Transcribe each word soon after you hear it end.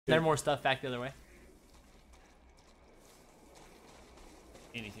There's more stuff back the other way.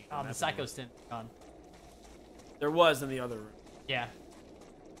 Anything. The psycho stim gone. There was in the other room. Yeah.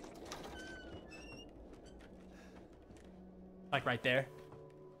 Like right there.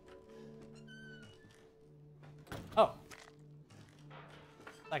 Oh.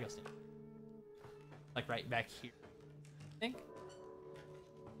 Psycho stim. Like right back here. I think.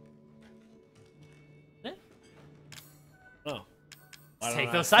 Eh? Oh. Let's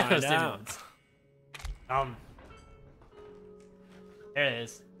take those psycho stimulants. There it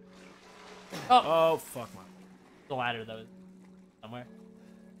is. Oh, fuck my. The ladder though, somewhere.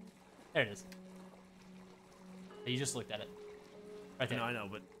 There it is. You just looked at it. Right there. No, I know,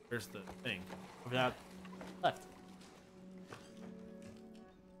 but where's the thing? Over that left.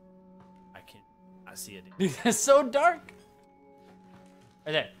 I see it. Dude, that's so dark.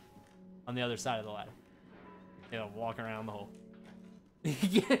 Right there. On the other side of the ladder. It'll walk around the hole.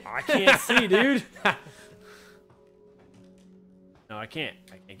 I can't see, dude. No, I can't.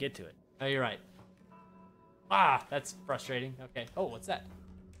 I can't get to it. Oh, you're right. Ah, that's frustrating. Okay. Oh, what's that?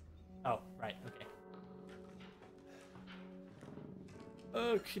 Oh, right. Okay.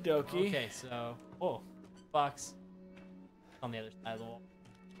 Okie dokie. Okay, so... Oh, box. On the other side of the wall.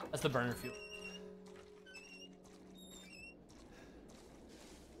 That's the burner fuel.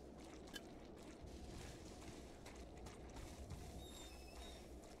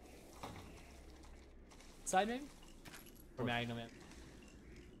 Side maybe? Or Magnum man.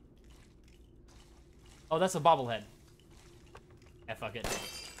 Oh, that's a bobblehead. Yeah, fuck it.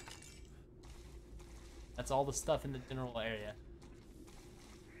 That's all the stuff in the general area.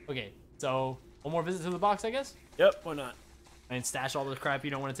 Okay, so one more visit to the box, I guess? Yep, why not? And stash all the crap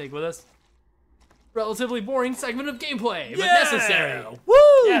you don't want to take with us. Relatively boring segment of gameplay, but necessary. Woo!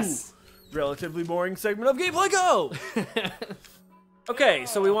 Yes! Relatively boring segment of gameplay, go! Okay,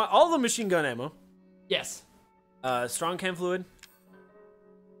 so we want all the machine gun ammo. Yes. Strong chem fluid.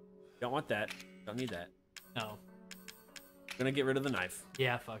 Don't want that. Don't need that. No. Gonna get rid of the knife.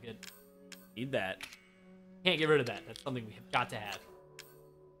 Yeah, fuck it. Need that. Can't get rid of that. That's something we have got to have.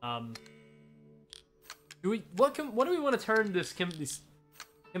 What do we want to turn this chem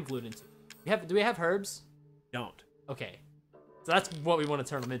fluid into? Do we have herbs? Don't. Okay. So that's what we want to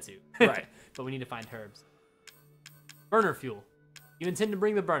turn them into. Right. But we need to find herbs. Burner fuel. You intend to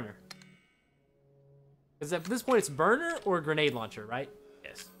bring the burner. Because at this point it's burner or grenade launcher, right?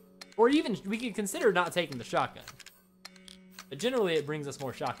 Yes. Or even, we could consider not taking the shotgun. But generally it brings us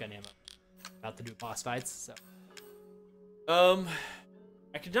more shotgun ammo. About to do boss fights, so.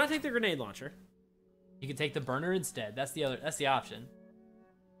 I could not take the grenade launcher. You can take the burner instead. That's the option.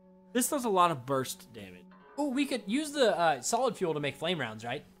 This does a lot of burst damage. Oh, we could use the solid fuel to make flame rounds,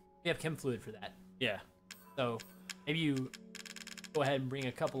 right? We have chem fluid for that. Yeah. So maybe you go ahead and bring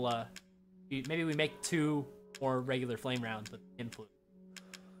a couple maybe we make 2 more regular flame rounds with chem fluid.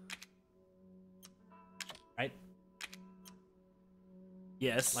 Right?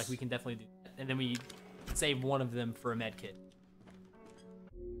 Yes. Like we can definitely do that. And then we save one of them for a med kit.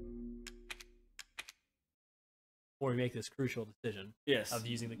 Before we make this crucial decision of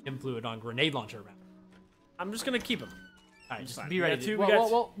using the chem fluid on grenade launcher round. I'm just gonna keep them. All right, just fine. be ready. to.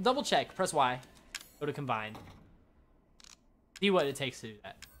 Well, double check. Press Y. Go to combine. See what it takes to do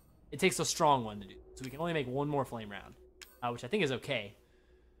that. It takes a strong one to do. So we can only make 1 more flame round, which I think is okay.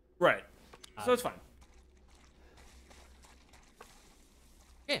 Right. So it's fine.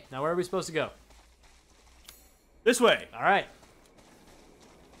 Okay, now where are we supposed to go? This way. All right.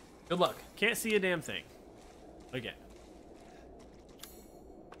 Good luck. Can't see a damn thing. Again.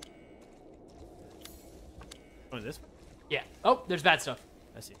 Oh, this one? Yeah. Oh, there's bad stuff.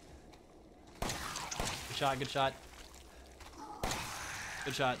 I see. Good shot, good shot.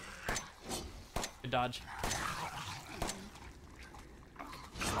 Good shot. Good dodge.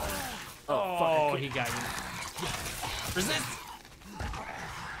 Oh, he got you. Resist!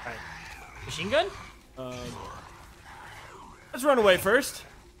 Alright. Machine gun? Let's run away first.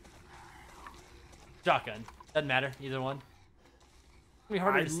 Shotgun. Doesn't matter. Either one. It's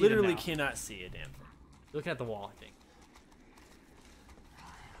harder I to see literally them now. cannot see a damn thing. You're looking at the wall, I think.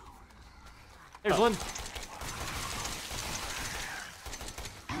 There's one.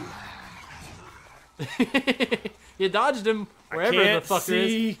 You dodged him wherever the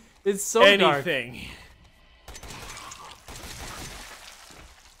fucker is. It's so anything. dark.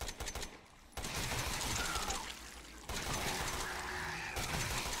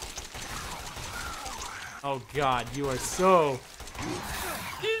 Oh god, you are so...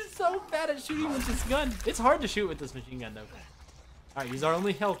 He's so bad at shooting with this gun. It's hard to shoot with this machine gun though. Alright, use our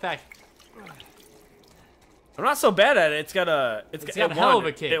only health pack. I'm not so bad at it. It's got a hell of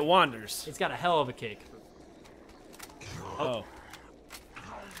a kick. It wanders. It's got a hell of a kick. Oh.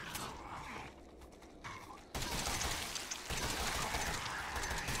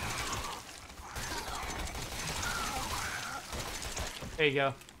 There you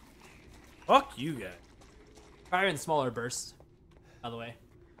go. Fuck you guys. Fire in smaller bursts, by the way.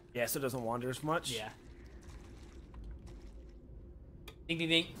 Yeah, so it doesn't wander as much. Yeah. Ding ding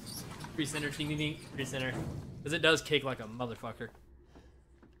ding. Free center, ding ding ding. Free center. Because it does kick like a motherfucker.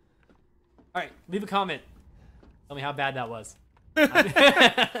 Alright, leave a comment. Tell me how bad that was.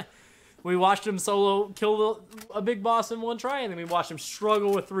 We watched him solo kill a big boss in one try, and then we watched him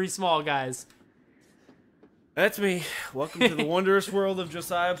struggle with 3 small guys. That's me. Welcome to the wondrous world of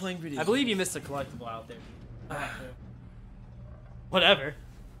Josiah playing video games. I believe you missed a collectible out there. Whatever.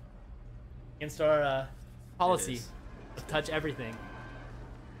 Against our policy of touch everything.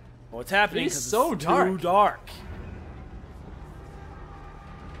 What's happening? It is so dark. Too dark.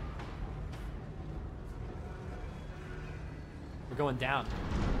 We're going down.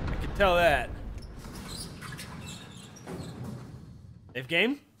 I can tell that. Save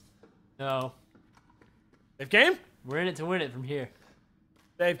game? No. Save game? We're in it to win it from here.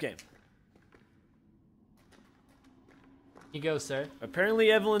 Save game. You go, sir.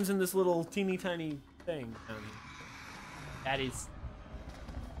 Apparently Evelyn's in this little teeny tiny thing. Baddies.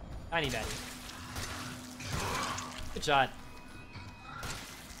 Tiny baddie. Good shot.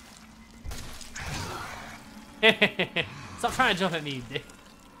 Stop trying to jump at me, you dick.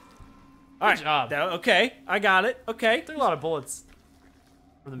 Good job. Okay, I got it. Okay. Took a lot of bullets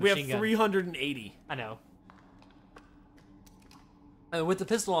from the We have machine gun. 380. I know. With the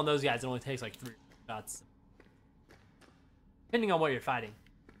pistol on those guys, it only takes like 3 shots. Depending on what you're fighting.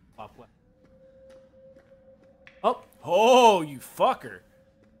 Oh. Oh, you fucker.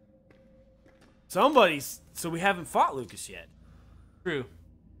 Somebody's... So we haven't fought Lucas yet. True.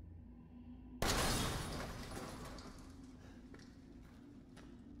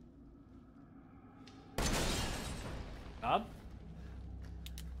 Bob?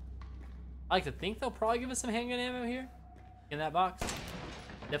 I like to think they'll probably give us some handgun ammo here. In that box.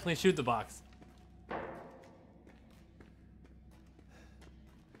 Definitely shoot the box.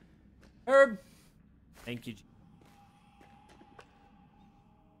 Herb. Thank you.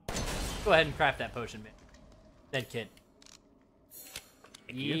 Go ahead and craft that potion, man. Dead kid.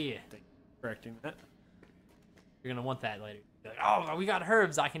 Thank you. Yeah. Thank you for correcting that. You're gonna want that later. You're like, oh, we got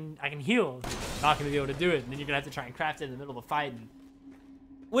herbs. I can heal. Not gonna be able to do it, and then you're gonna have to try and craft it in the middle of a fight. And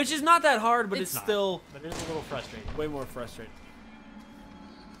Which is not that hard, but it's not, still But it is a little frustrating. way more frustrating.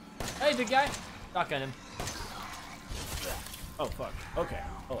 Hey, big guy. Shotgun him. Oh, fuck. Okay.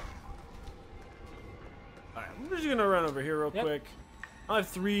 Hold on. Alright, I'm just gonna run over here real quick. I have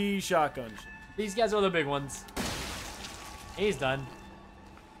 3 shotguns. These guys are the big ones. He's done.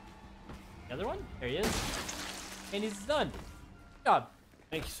 The other one? There he is. And he's done. Good job.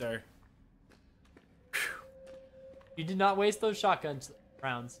 Thank you, sir. You did not waste those shotgun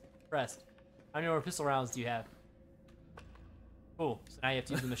rounds. Pressed. How many more pistol rounds do you have? Cool. So now you have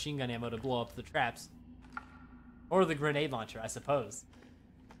to use the machine gun ammo to blow up the traps. Or the grenade launcher, I suppose.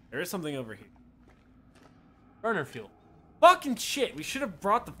 There is something over here. Burner fuel. Fucking shit. We should have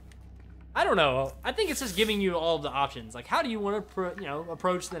brought the... I don't know. I think it's just giving you all of the options. Like, how do you want to,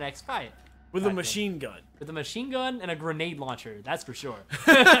 approach the next fight? With a machine gun. With a machine gun and a grenade launcher. That's for sure.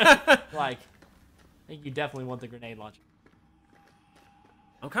 Like, I think you definitely want the grenade launcher.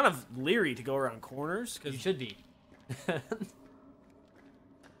 I'm kind of leery to go around corners. You should be.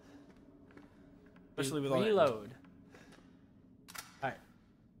 Especially with all that. Reload. Alright.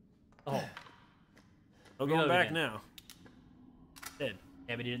 Oh. I'm going back now. Dead.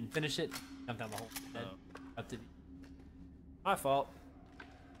 Yeah, but he didn't finish it. Jumped down the hole. Dead. Up to the... My fault.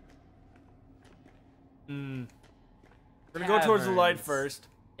 Hmm. We're gonna go towards the light first.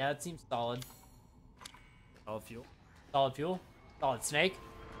 Yeah, that seems solid. Solid fuel. Solid fuel. Solid snake.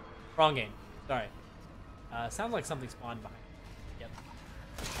 Wrong game. Sorry. Sounds like something spawned behind. Yep.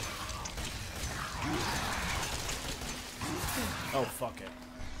 Oh, fuck it.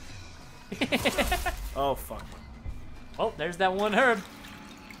 Oh, fuck. Oh, there's that one herb.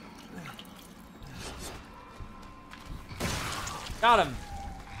 Got him.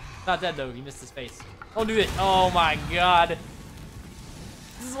 Not dead though. He missed his face. Don't do it. Oh my god.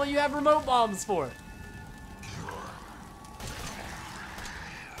 This is what you have remote bombs for.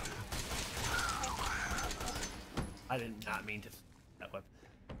 I did not mean to that weapon.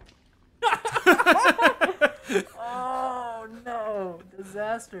 Oh no.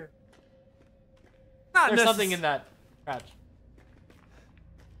 Disaster. Not There's something in that crouch.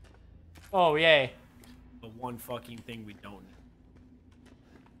 Oh, yay. the one fucking thing we don't need.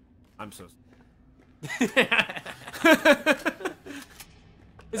 I'm so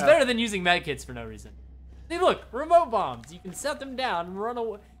It's better than using medkits for no reason. See, look, remote bombs. You can set them down and run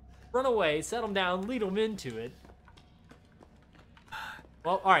away, set them down, lead them into it.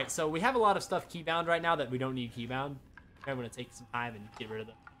 Well, all right. So we have a lot of stuff keybound right now that we don't need keybound. I'm gonna take some time and get rid of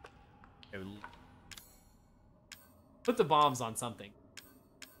them. Put the bombs on something.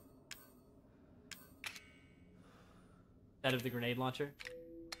 Instead of the grenade launcher.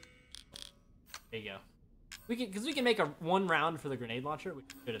 There you go. Because we can make one round for the grenade launcher, which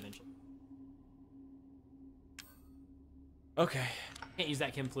we should eventually. Okay. Can't use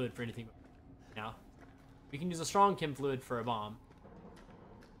that chem fluid for anything now. We can use a strong chem fluid for a bomb.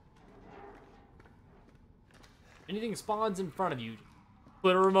 Anything spawns in front of you,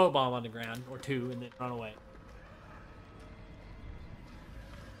 put a remote bomb on the ground, or two, and then run away.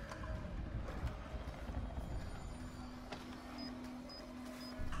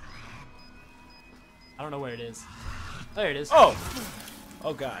 I don't know where it is. There it is. Oh!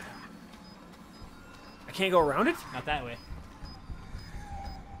 Oh, God. I can't go around it? Not that way.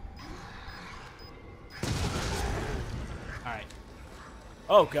 Alright.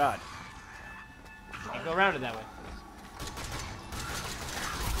 Oh, God. Can't go around it that way.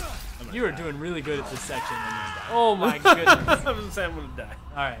 You are doing really good at this section. Oh, my goodness. I'm gonna say I'm gonna die.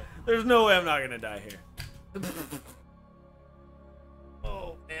 Alright. There's no way I'm not gonna die here.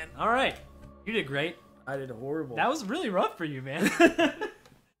 Oh, man. Alright. You did great. I did horrible. That was really rough for you, man.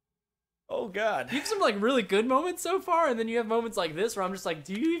 Oh, God. You have some, like, really good moments so far, and then you have moments like this where I'm just like,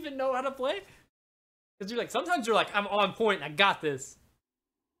 do you even know how to play? Because you're like, sometimes you're like, I'm on point, I got this.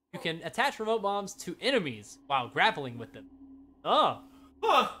 You can attach remote bombs to enemies while grappling with them. Oh.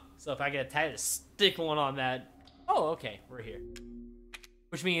 Huh. So if I get attacked, stick one on that. Oh, okay, we're here.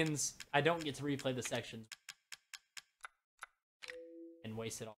 Which means I don't get to replay the sections. And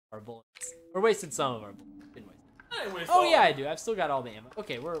wasted all our bullets. Or wasted some of our bullets. Didn't waste them. I didn't waste Oh, all. yeah, I do. I've still got all the ammo.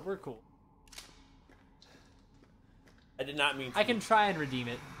 Okay, we're cool. I did not mean to. I can try and redeem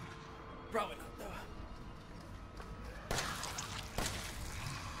it. Probably not, though.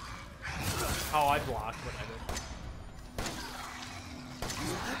 Oh, I blocked, whatever.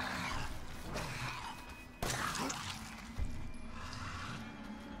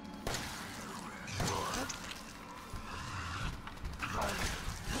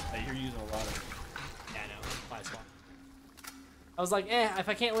 You're using a lot of it. Yeah, I know. Fly swap. I was like, if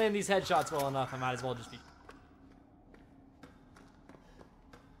I can't land these headshots well enough, I might as well just be...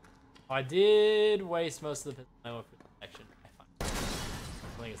 Oh, I did waste most of the pistol ammo for the section.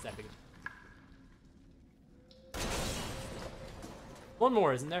 I think it's that big. One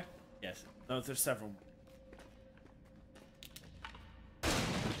more, isn't there? Yes. No, there's several.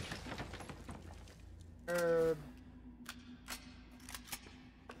 Herb.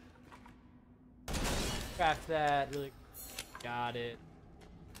 Craft that. Really. Got it.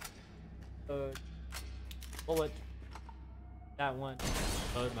 Bullet. That one.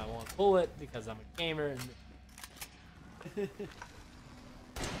 Load my one bullet because I'm a gamer. And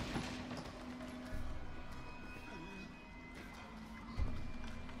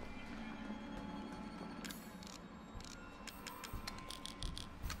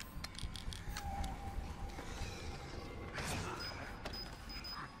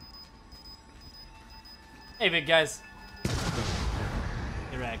hey, big guys.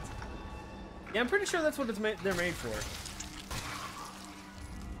 Direct. Yeah, I'm pretty sure that's what they're made for.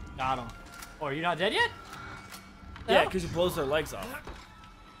 Got him. Oh, are you not dead yet? Yeah, because it blows their legs off.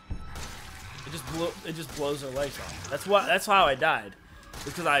 It just blows their legs off. That's how I died.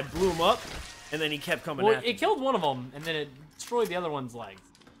 Because I blew him up, and then he kept coming Well, after it me. killed one of them, and then it destroyed the other one's legs.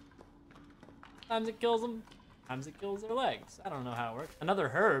 Sometimes it kills them, sometimes it kills their legs. I don't know how it works. Another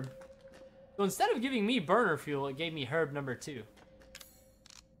herb. So instead of giving me burner fuel, it gave me herb number 2.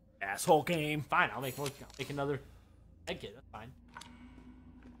 Asshole game. Fine, I'll make another med kit. That's fine.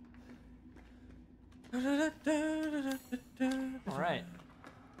 All right.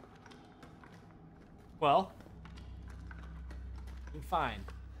 Well, fine.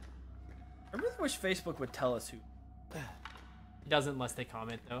 I really wish Facebook would tell us who. It doesn't unless they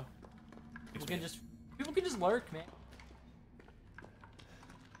comment though. People can just lurk, man.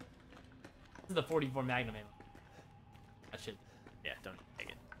 This is the 44 Magnum ammo. That shit. Yeah, don't take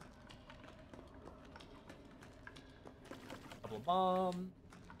it. Couple of bombs.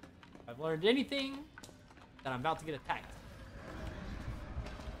 If I've learned anything, then I'm about to get attacked.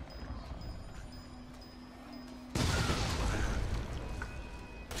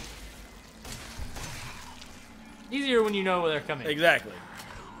 Easier when you know where they're coming. Exactly.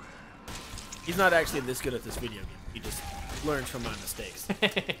 He's not actually this good at this video game. He just learns from my mistakes.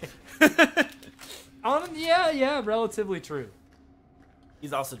 Yeah, relatively true.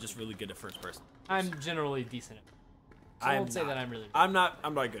 He's also just really good at first person. I'm generally decent at it. So I won't say that I'm really good. I'm not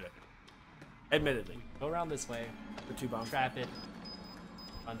good at it. Admittedly. Go around this way. For 2 bombs. Trap it.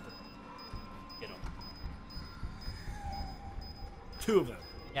 Run through. Get him. 2 of them.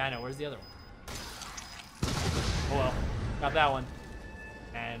 Yeah, I know. Where's the other one? Oh well. Got that one.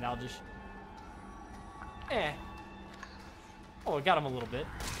 And I'll just... Oh, I got him a little bit.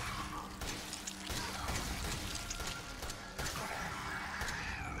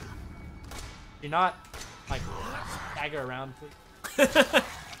 You're not, like, stagger around, please.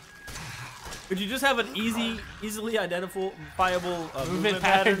 Could you just have an easily identifiable movement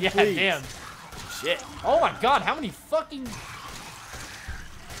pattern? Yeah, please? damn. Shit. Oh my god, how many fucking...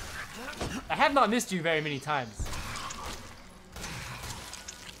 I have not missed you very many times.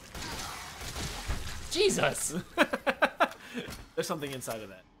 Jesus! There's something inside of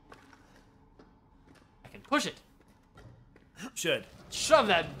that. I can push it. Should. Shove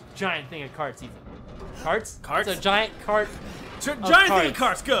that giant thing of carts, Ethan. Carts? Carts? It's a giant cart. Giant thing of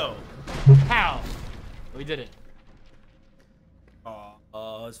carts, go! How? We did it.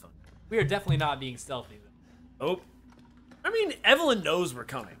 Oh, it's fun. We are definitely not being stealthy, though. Oh. I mean, Evelyn knows we're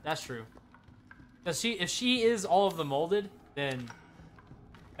coming. That's true. Because if she is all of the molded, then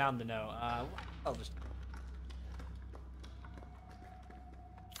bound to know. I'll just...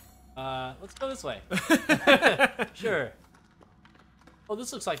 let's go this way. Sure. Oh,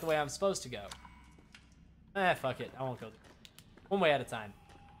 this looks like the way I'm supposed to go. Fuck it. I won't go there. One way at a time.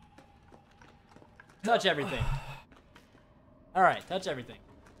 Touch everything. Alright, touch everything.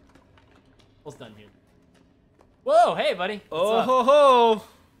 Almost done here. Whoa, hey, buddy. What's ho, ho.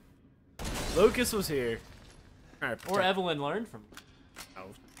 Lucas was here. Right, or Evelyn learned from me. Oh.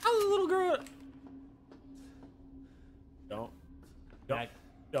 How's the little girl?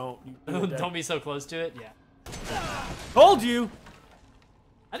 Don't be so close to it. Yeah. Told you.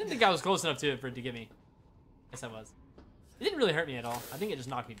 I didn't think I was close enough to it for it to get me. Yes, I was. It didn't really hurt me at all. I think it just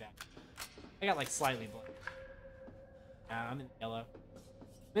knocked me back. I got like slightly blood. Nah, I'm in yellow.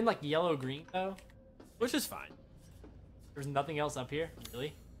 I'm in like yellow-green though. Which is fine. There's nothing else up here?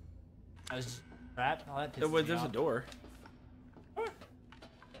 Really? I was just trapped? Oh, that pisses me There's off. a door.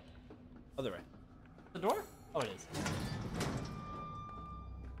 Other way. The door? Oh, it is.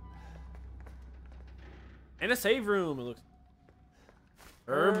 And a save room, it looks.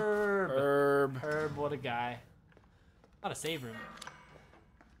 Herb, what a guy. Not a save room.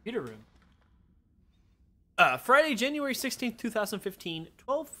 Computer room. Friday, January 16th, 2015,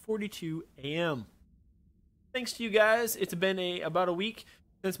 12:42 a.m. Thanks to you guys, it's been about a week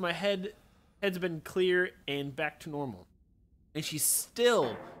since my head's been clear and back to normal. And she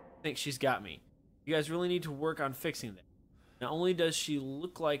still thinks she's got me. You guys really need to work on fixing that. Not only does she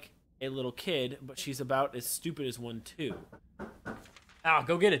look like a little kid, but she's about as stupid as one too. Oh,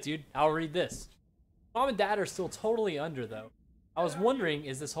 go get it, dude. I'll read this. Mom and Dad are still totally under, though. I was wondering,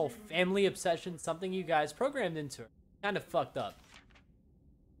 is this whole family obsession something you guys programmed into her? Kind of fucked up.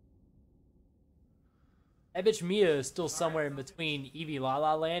 That bitch Mia is still somewhere in between Eevee La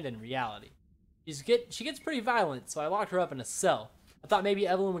La Land and reality. She gets pretty violent, so I locked her up in a cell. I thought maybe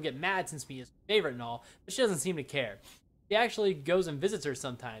Evelyn would get mad since Mia's her favorite and all, but she doesn't seem to care. She actually goes and visits her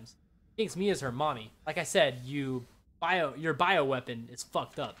sometimes. She thinks Mia's her mommy. Like I said, your bioweapon is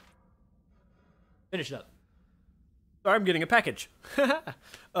fucked up. Finish it up. Sorry, I'm getting a package.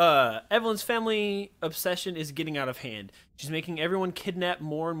 Evelyn's family obsession is getting out of hand. She's making everyone kidnap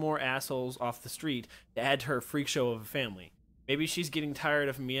more and more assholes off the street to add to her freak show of a family. Maybe she's getting tired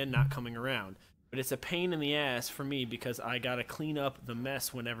of Mia not coming around, but it's a pain in the ass for me because I gotta clean up the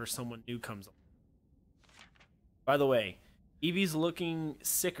mess whenever someone new comes along. By the way, Eevee's looking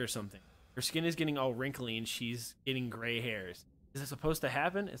sick or something. Her skin is getting all wrinkly and she's getting gray hairs. Is it supposed to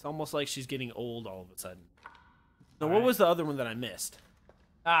happen? It's almost like she's getting old all of a sudden. So what was the other one that I missed?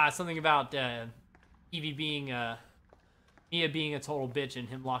 Something about Eevee being Mia being a total bitch and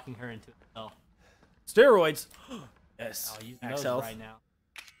him locking her into a cell. Steroids. Yes. I'll use those right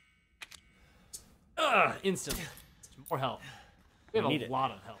now. Instant. More health. We have a lot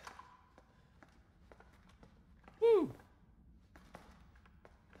of health. Woo!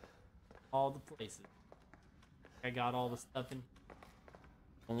 All the places. I got all the stuff in.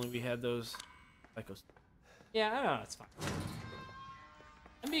 Only we had those psychos. Yeah, I know, it's fine.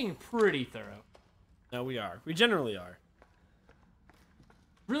 I'm being pretty thorough. No, we are. We generally are.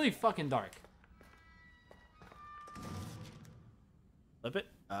 Really fucking dark. Flip it.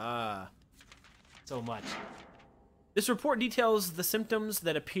 Ah. So much. This report details the symptoms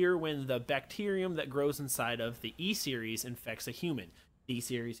that appear when the bacterium that grows inside of the E series infects a human. D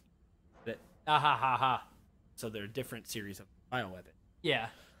series. Ah ha ha ha. So they're different series of bioweapon. Yeah.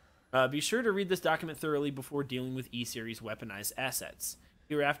 Be sure to read this document thoroughly before dealing with E series weaponized assets,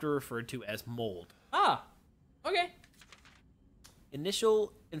 hereafter referred to as mold. Ah. Okay.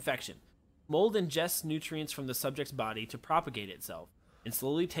 Initial infection. Mold ingests nutrients from the subject's body to propagate itself, and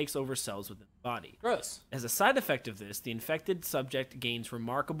slowly takes over cells within the body. Gross. As a side effect of this, the infected subject gains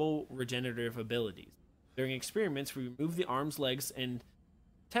remarkable regenerative abilities. During experiments, we removed the arms, legs, and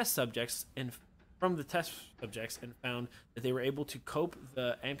test subjects from the test subjects and found that they were able to cope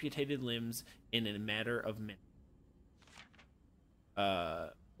the amputated limbs in a matter of minutes.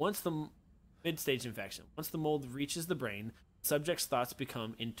 Once the mid-stage infection, once the mold reaches the brain, the subject's thoughts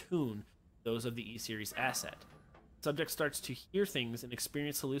become in tune with those of the E-series asset. The subject starts to hear things and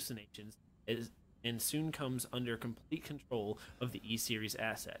experience hallucinations, and soon comes under complete control of the E-series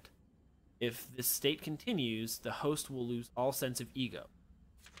asset. If this state continues, the host will lose all sense of ego.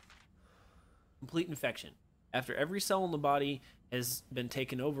 Complete infection. After every cell in the body has been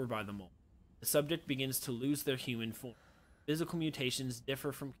taken over by the mold, the subject begins to lose their human form. Physical mutations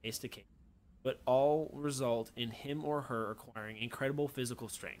differ from case to case, but all result in him or her acquiring incredible physical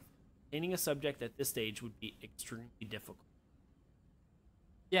strength. Maintaining a subject at this stage would be extremely difficult.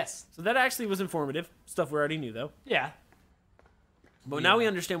 Yes. So that actually was informative. Stuff we already knew, though. Yeah. But now we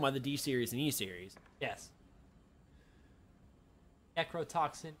understand why the D series and E series. Yes.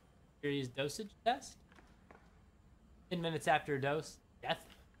 Necrotoxin series dosage test. 10 minutes after dose, death.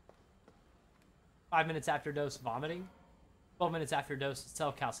 5 minutes after dose, vomiting. 12 minutes after dose,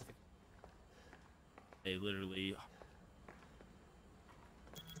 cell calcification. They literally...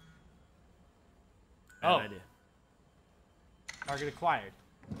 Oh. Bad idea. Target acquired.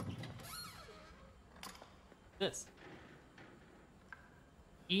 This.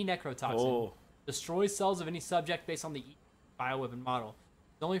 E-necrotoxin. Oh. Destroys cells of any subject based on the E bioweapon model.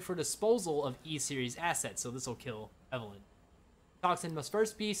 It's only for disposal of E-series assets, so this will kill Evelyn. Toxin must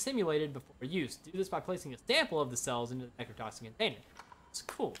first be simulated before use. Do this by placing a sample of the cells into the necrotoxin container. It's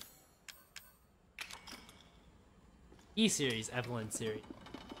cool. E-series, Evelyn series.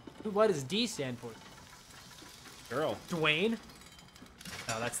 What does D stand for? Girl. Dwayne?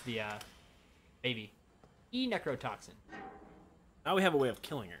 Oh, that's the, baby. E-necrotoxin. Now we have a way of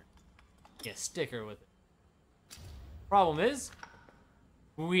killing her. Yeah, stick her with it. Problem is,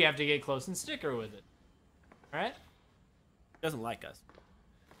 we have to get close and stick her with it. Alright? She doesn't like us.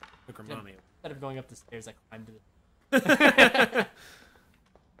 Took her mommy. Instead of going up the stairs, I climbed to the...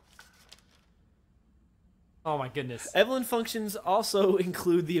 Oh my goodness. Evelyn functions also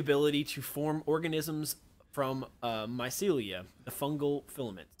include the ability to form organisms from mycelia, the fungal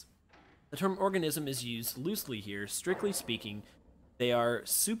filaments. The term organism is used loosely here. Strictly speaking, they are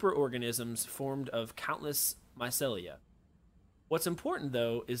superorganisms formed of countless mycelia. What's important,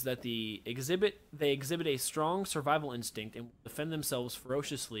 though, is that they exhibit a strong survival instinct and defend themselves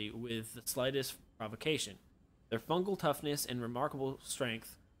ferociously with the slightest provocation. Their fungal toughness and remarkable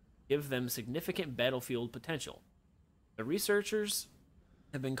strength give them significant battlefield potential. The researchers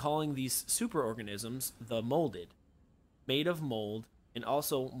have been calling these superorganisms the molded, made of mold, and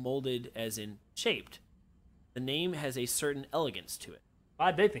also molded as in shaped. The name has a certain elegance to it.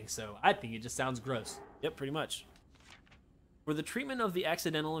 Why'd they think so? I think it just sounds gross. Yep, pretty much. For the treatment of the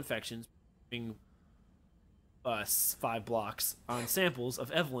accidental infections, being 5 blocks on samples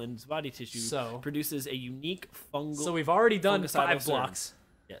of Evelyn's body tissue produces a unique fungal. So we've already done 5 serum. blocks.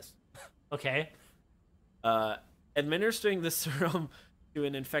 Yes. Okay. Administering the serum to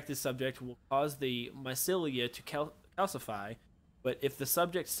an infected subject will cause the mycelia to calcify, but if the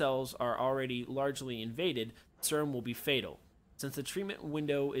subject's cells are already largely invaded, the serum will be fatal. Since the treatment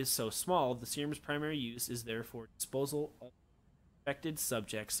window is so small, the serum's primary use is therefore disposal of infected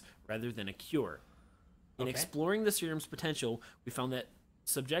subjects rather than a cure. In exploring the serum's potential, we found that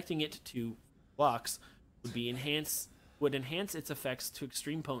subjecting it to blocks would enhance its effects to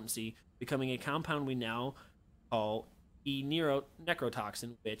extreme potency, becoming a compound we now call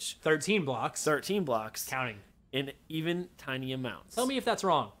necrotoxin, which 13 blocks. 13 blocks. Counting. In even tiny amounts. Tell me if that's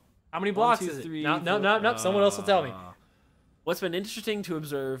wrong. How many blocks is it? No. Someone else will tell me. What's been interesting to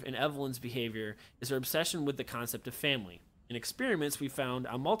observe in Evelyn's behavior is her obsession with the concept of family. In experiments, we found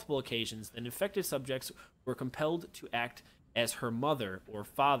on multiple occasions that infected subjects were compelled to act as her mother or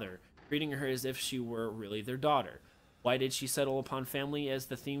father, treating her as if she were really their daughter. Why did she settle upon family as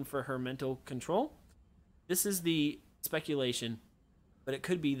the theme for her mental control? This is the speculation, but it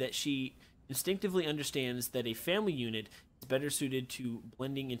could be that she instinctively understands that a family unit is better suited to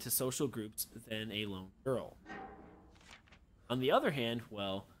blending into social groups than a lone girl. On the other hand,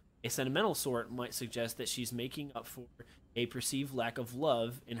 well, a sentimental sort might suggest that she's making up for a perceived lack of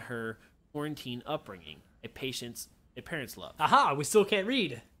love in her quarantine upbringing, a parent's love. Aha, we still can't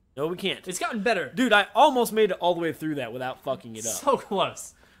read. No, we can't. It's gotten better. Dude, I almost made it all the way through that without fucking it up. So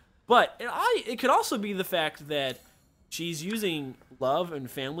close. But it could also be the fact that she's using love and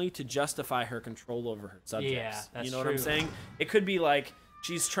family to justify her control over her subjects. Yeah, that's you know true. what I'm saying? It could be like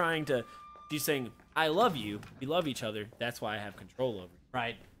she's saying, I love you, we love each other, that's why I have control over you.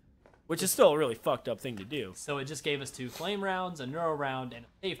 Right. Which is still a really fucked up thing to do. So it just gave us 2 flame rounds, a neuro round, and a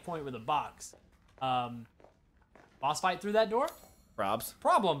save point with a box. Boss fight through that door? Probs.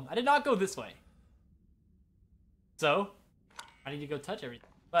 Problem, I did not go this way. So, I need to go touch everything.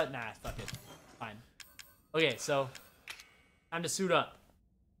 But nah, fuck it. Fine. Okay, so, time to suit up.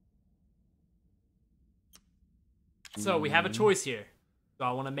 So, we have a choice here. Do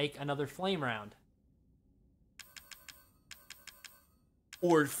I want to make another flame round?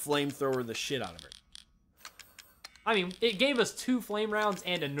 Or flamethrower the shit out of her. I mean, it gave us 2 flame rounds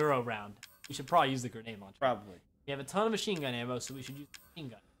and a neuro round. We should probably use the grenade launcher. Probably. We have a ton of machine gun ammo, so we should use the machine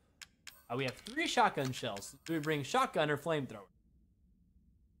gun. We have 3 shotgun shells. Do we bring shotgun or flamethrower?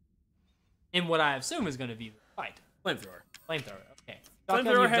 In what I assume is going to be the fight. Flamethrower. Flamethrower, okay. Shotgun,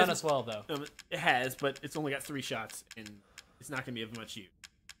 Flamethrower you've has- done us well, though. It has, but it's only got 3 shots, and it's not going to be of much use.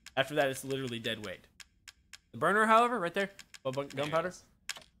 After that, it's literally dead weight. The burner, however, right there, gunpowder.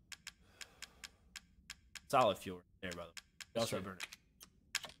 Solid fuel right there, by the way. You also burn it.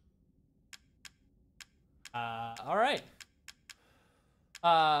 All right.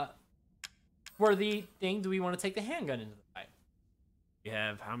 For the thing, do we want to take the handgun into the fight? You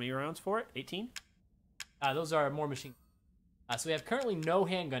have how many rounds for it? 18? Those are more machine. So we have currently no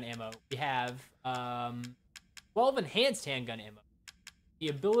handgun ammo. We have 12 enhanced handgun ammo. The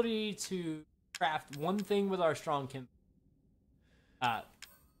ability to craft one thing with our strong chem.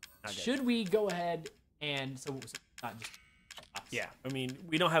 Should we go ahead and so not just Yeah, I mean,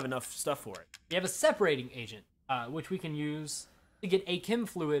 we don't have enough stuff for it. we have a separating agent, which we can use to get a chem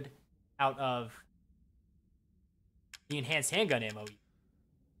fluid out of the enhanced handgun ammo.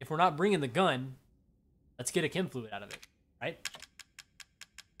 If we're not bringing the gun, let's get a chem fluid out of it, right?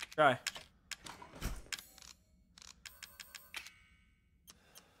 Try.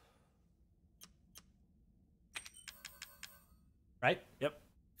 Right? Yep.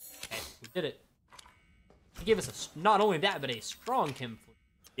 Okay, we did it. He gave us not only that, but a strong chem fluid.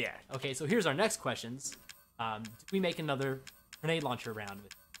 Yeah. Okay, so here's our next questions. Do we make another grenade launcher round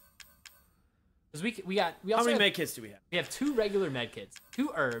with? Because we How also many have, med kits do we have? we have 2 regular med kits,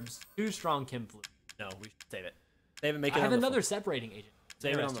 2 herbs, 2 strong chem fluid. No, we should save it. Save it, make I it have on the another fly. separating agent.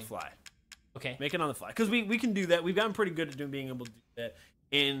 Save it on the Interesting. fly. Okay. Make it on the fly. Because we can do that. We've gotten pretty good at being able to do that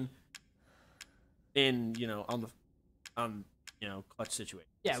in clutch situations.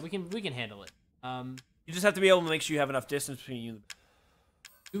 Yeah, we can handle it. You just have to be able to make sure you have enough distance between you.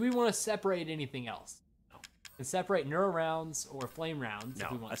 Do we want to separate anything else? No. We can separate neuro rounds or flame rounds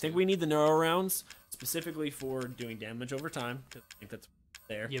if we No, want I think to. we need the neuro rounds specifically for doing damage over time. Because I think that's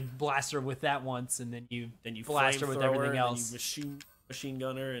there. You blast her with that once, and then you blast her with flamethrower, everything and else. then you machine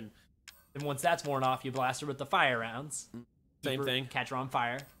gunner, and And once that's worn off, you blast her with the fire rounds. same Keep her- thing. Catch her on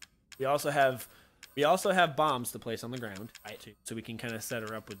fire. We also have bombs to place on the ground, Right. too, so we can kind of set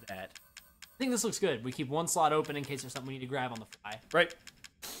her up with that. I think this looks good. We keep one slot open in case there's something we need to grab on the fly. Right.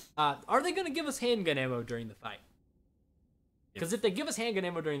 Are they going to give us handgun ammo during the fight? Because if they give us handgun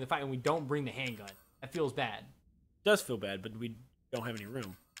ammo during the fight and we don't bring the handgun, that feels bad. It does feel bad, but we don't have any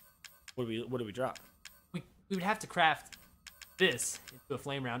room. What do we drop? We would have to craft this into a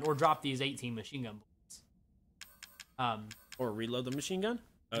flame round or drop these 18 machine gun bullets. Or reload the machine gun?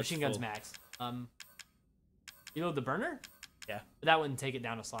 Oh, it's Machine gun's full. max. Reload the burner? Yeah. But that wouldn't take it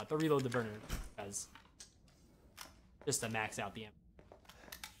down a slot. But reload the burner because just to max out the ammo.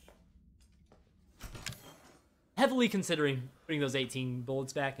 Heavily considering putting those 18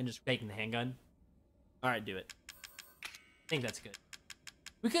 bullets back and just taking the handgun. All right, do it. I think that's good.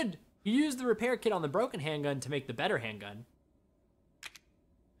 We could use the repair kit on the broken handgun to make the better handgun.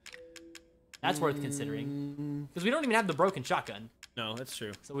 That's worth considering. Because we don't even have the broken shotgun. No, that's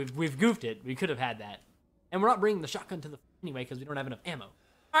true. So we've goofed it. We could have had that. And we're not bringing the shotgun to the anyway because we don't have enough ammo.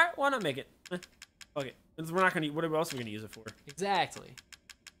 All right, why not make it? Okay, we're not gonna. What else are we gonna use it for? Exactly.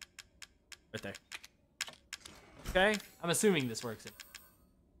 Right there. Okay. I'm assuming this works.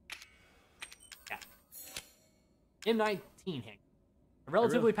 Yeah. M19 handgun. A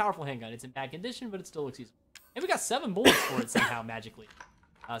relatively powerful handgun. It's in bad condition, but it still looks useful. And we got 7 bullets for it somehow magically.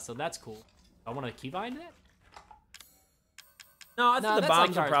 So that's cool. I want to keybind that? No, I think the that's bombs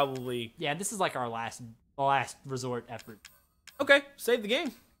like are our- probably. Yeah, this is like our last resort effort. Okay, save the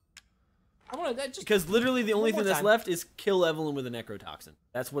game. I want to just Because literally the only more thing that's time. left is kill Evelyn with a necrotoxin.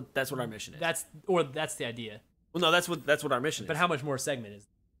 That's what our mission is. That's the idea. Well, no, that's what our mission is. But how much more segment is?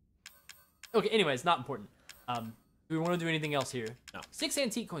 Okay. Anyway, it's not important. Do we want to do anything else here? No. 6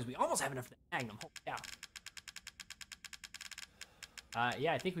 antique coins. We almost have enough for the Magnum. Holy cow.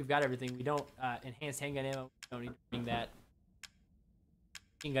 Yeah, I think we've got everything. We don't enhanced handgun ammo. We don't need to bring that.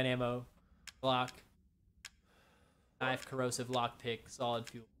 Machine gun ammo, Glock, knife, corrosive lockpick, solid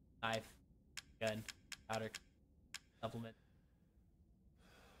fuel, knife, gun, powder, supplement.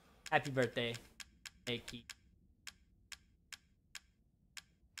 Happy birthday, hey Keith.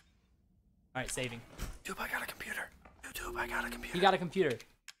 All right, saving. YouTube, I got a computer. YouTube, I got a computer. You got a computer.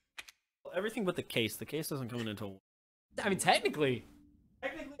 Everything but the case. The case doesn't come in until. I mean, technically,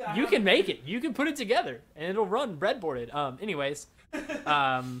 you can make it. You can put it together, and it'll run breadboarded. Anyways,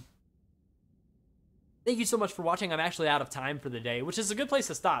 thank you so much for watching. I'm actually out of time for the day, which is a good place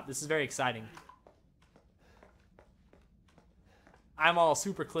to stop. This is very exciting. I'm all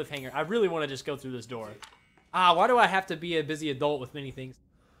super cliffhanger. I really want to just go through this door. Why do I have to be a busy adult with many things?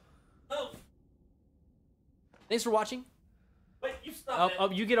 Oh. Thanks for watching. Wait, you stop. Oh,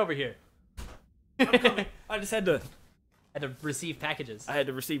 you get over here. I just had to. Had to receive packages. I had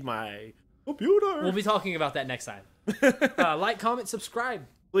to receive my computer. We'll be talking about that next time. Like, comment, subscribe.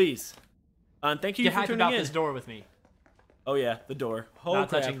 Please. And thank you Get for hyped tuning about in. this door with me. Oh yeah, the door. Oh, Not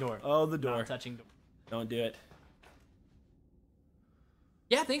crap. touching door. Oh, the door. Not touching door. Don't do it.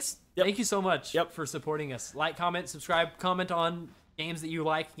 Yeah, thanks. Yep. Thank you so much Yep. for supporting us. Like, comment, subscribe, comment on games that you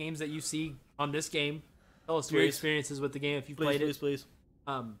like, games that you see on this game. Tell us your Please. experiences with the game if you Please, played please, it. please.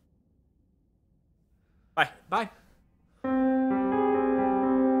 Bye. Bye.